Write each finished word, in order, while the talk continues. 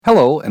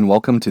Hello and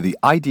welcome to the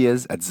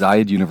Ideas at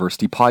Zayed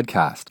University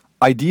podcast.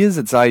 Ideas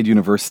at Zayed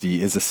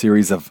University is a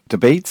series of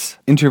debates,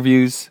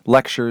 interviews,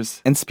 lectures,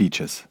 and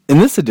speeches. In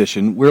this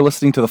edition, we're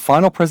listening to the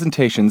final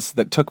presentations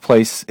that took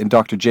place in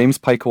Dr. James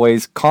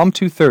Pikeway's COM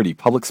 230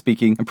 Public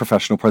Speaking and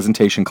Professional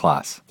Presentation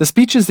class. The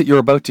speeches that you're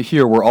about to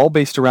hear were all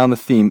based around the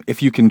theme,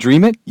 If you can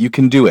dream it, you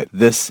can do it.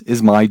 This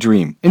is my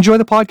dream. Enjoy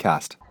the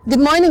podcast. Good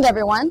morning,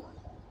 everyone.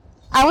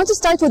 I want to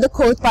start with a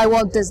quote by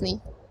Walt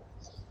Disney.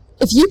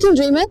 If you can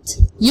dream it,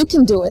 you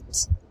can do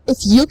it. If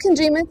you can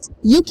dream it,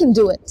 you can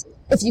do it.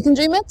 If you can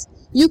dream it,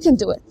 you can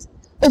do it.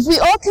 If we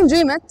all can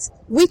dream it,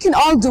 we can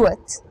all do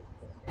it.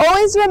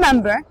 Always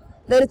remember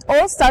that it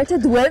all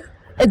started with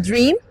a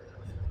dream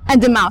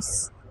and a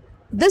mouse.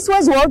 This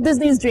was Walt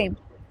Disney's dream.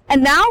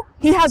 And now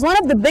he has one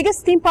of the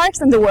biggest theme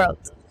parks in the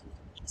world.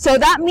 So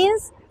that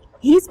means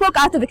he spoke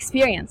out of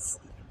experience.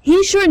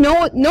 He sure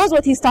knows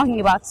what he's talking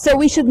about. So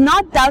we should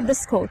not doubt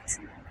this quote.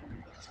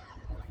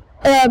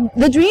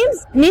 The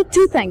dreams need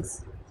two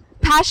things,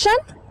 passion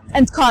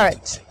and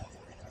courage.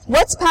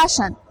 What's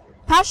passion?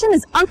 Passion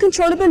is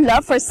uncontrollable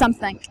love for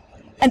something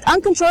and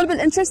uncontrollable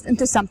interest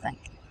into something.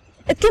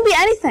 It can be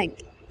anything.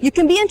 You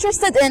can be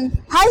interested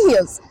in high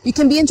heels. You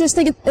can be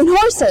interested in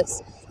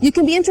horses. You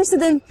can be interested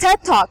in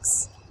TED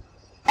Talks.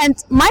 And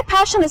my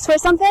passion is for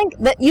something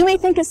that you may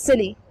think is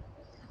silly.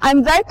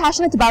 I'm very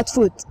passionate about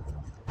food.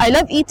 I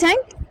love eating.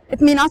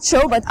 It may not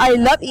show, but I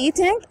love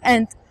eating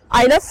and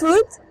I love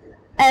food.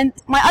 And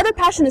my other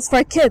passion is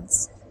for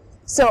kids.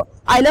 So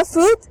I love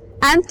food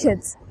and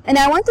kids. And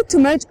I wanted to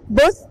merge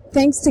both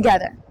things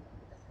together.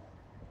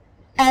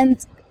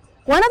 And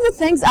one of the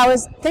things I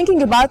was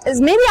thinking about is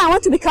maybe I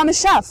want to become a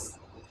chef.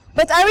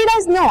 But I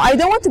realized, no, I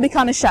don't want to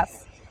become a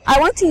chef. I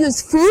want to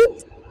use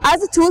food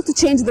as a tool to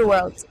change the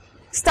world.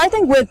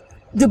 Starting with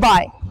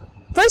Dubai.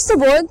 First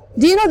of all,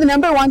 do you know the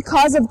number one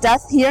cause of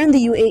death here in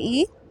the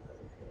UAE?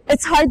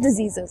 It's heart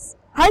diseases.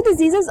 Heart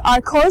diseases are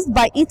caused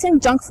by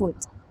eating junk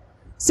food.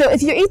 So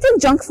if you're eating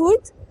junk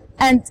food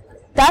and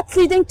that's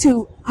leading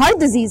to heart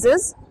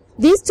diseases,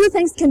 these two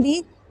things can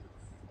be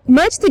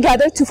merged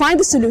together to find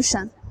a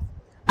solution.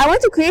 I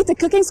want to create a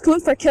cooking school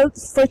for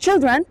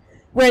children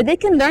where they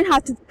can learn how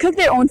to cook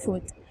their own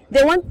food.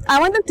 I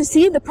want them to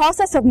see the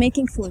process of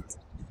making food.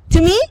 To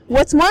me,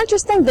 what's more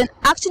interesting than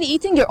actually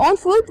eating your own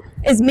food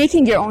is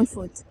making your own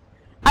food.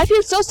 I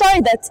feel so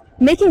sorry that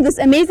making this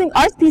amazing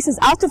art pieces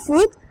out of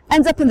food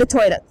ends up in the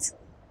toilet.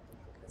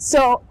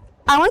 So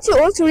I want you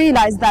all to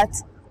realize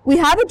that we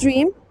have a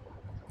dream,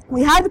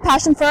 we have the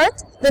passion for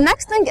it. The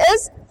next thing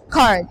is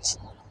courage.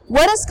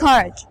 What is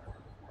courage?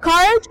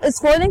 Courage is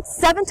falling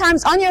 7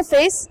 times on your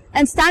face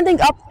and standing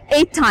up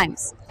 8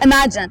 times.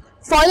 Imagine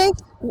falling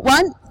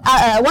one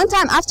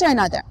time after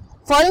another,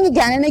 falling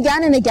again and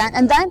again and again,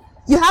 and then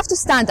you have to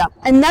stand up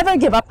and never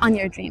give up on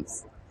your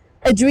dreams.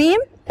 A dream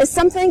is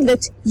something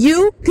that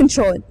you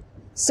control.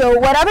 So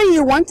whatever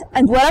you want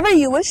and whatever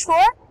you wish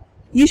for,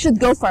 you should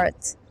go for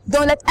it.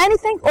 Don't let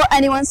anything or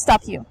anyone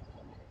stop you.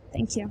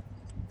 Thank you.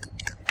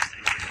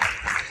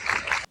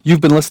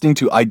 You've been listening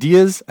to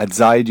Ideas at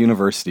Zayed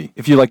University.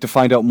 If you'd like to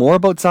find out more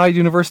about Zayed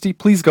University,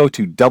 please go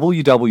to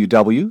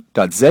www.zu.ac.ae.